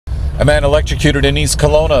A man electrocuted in East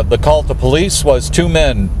Kelowna. The call to police was two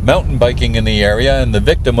men mountain biking in the area, and the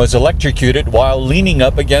victim was electrocuted while leaning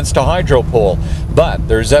up against a hydro pole. But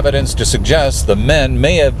there's evidence to suggest the men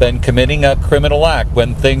may have been committing a criminal act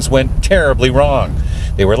when things went terribly wrong.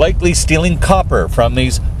 They were likely stealing copper from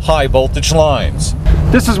these high voltage lines.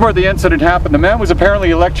 This is where the incident happened. The man was apparently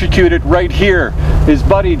electrocuted right here. His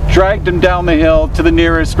buddy dragged him down the hill to the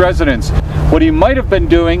nearest residence. What he might have been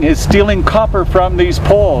doing is stealing copper from these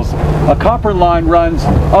poles. A copper line runs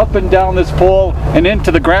up and down this pole and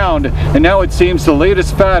into the ground, and now it seems the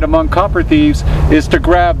latest fad among copper thieves is to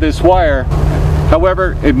grab this wire.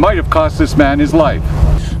 However, it might have cost this man his life.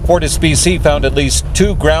 Fortis BC found at least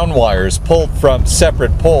 2 ground wires pulled from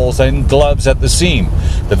separate poles and gloves at the seam.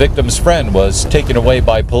 The victim's friend was taken away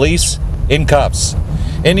by police in cuffs.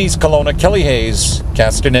 In East Kelowna, Kelly Hayes,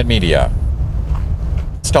 Castanet Media.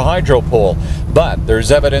 It's a hydro pole, but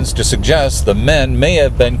there's evidence to suggest the men may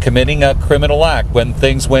have been committing a criminal act when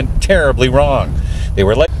things went terribly wrong. They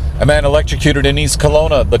were a man electrocuted in East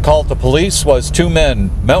Kelowna. The call to police was 2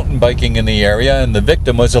 men mountain biking in the area, and the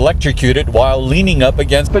victim was electrocuted while leaning up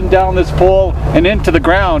against and down this pole and into the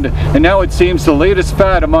ground, and now it seems the latest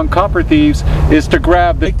fad among copper thieves is to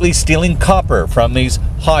grab likely stealing copper from these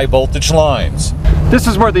high voltage lines. This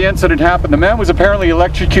is where the incident happened. The man was apparently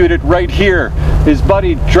electrocuted right here. His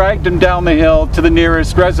buddy dragged him down the hill to the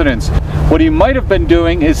nearest residence. What he might have been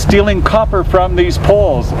doing is stealing copper from these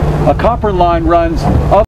poles. A copper line runs up